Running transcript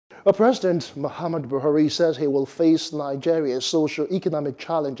President Muhammadu Buhari says he will face Nigeria's socio-economic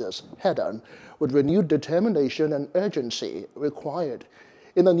challenges head-on with renewed determination and urgency required.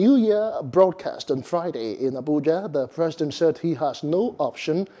 In a New Year broadcast on Friday in Abuja, the president said he has no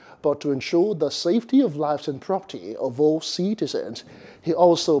option but to ensure the safety of lives and property of all citizens. He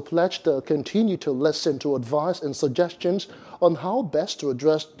also pledged to continue to listen to advice and suggestions on how best to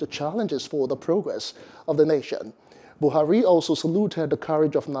address the challenges for the progress of the nation. Buhari also saluted the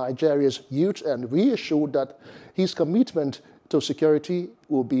courage of Nigeria's youth and reassured that his commitment to security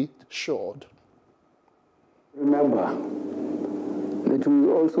will be assured. Remember that we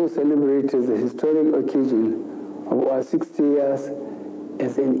also celebrated the historic occasion of our 60 years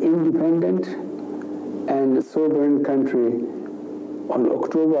as an independent and sovereign country on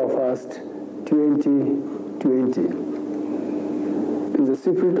October 1st, 2020. In the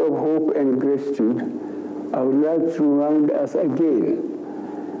spirit of hope and gratitude, I would like to remind us again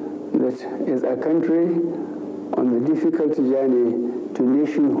that as a country on the difficult journey to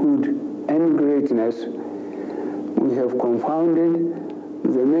nationhood and greatness, we have confounded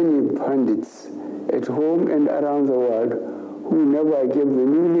the many pundits at home and around the world who never gave the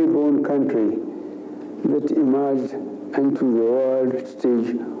newly born country that emerged onto the world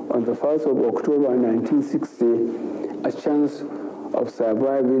stage on the 1st of October 1960 a chance of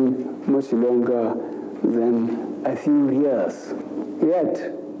surviving much longer than a few years. Yet,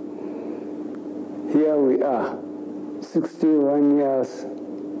 here we are, 61 years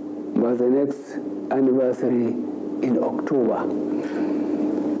by the next anniversary in October.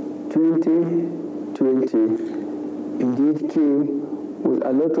 2020 indeed came with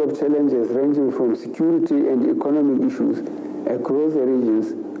a lot of challenges ranging from security and economic issues across the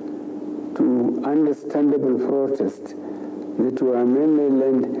regions to understandable protests that were mainly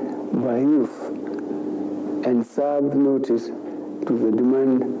led by youth and served notice to the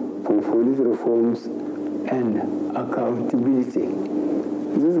demand for police reforms and accountability.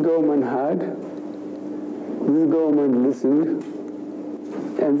 This government heard, this government listened,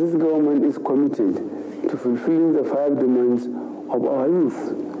 and this government is committed to fulfilling the 5 demands of our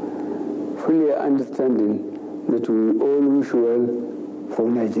youth, fully understanding that we all wish well for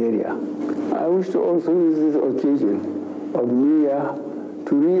Nigeria. I wish to also use this occasion of New Year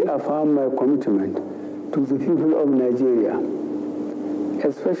to reaffirm my commitment to the people of Nigeria,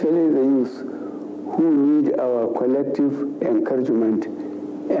 especially the youth who need our collective encouragement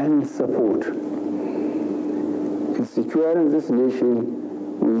and support. In securing this nation,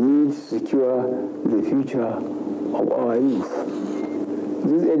 we need to secure the future of our youth.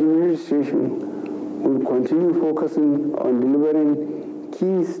 This administration will continue focusing on delivering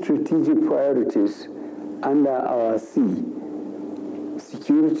key strategic priorities under our C: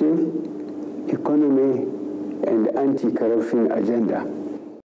 security, economy, and anti-corruption agenda.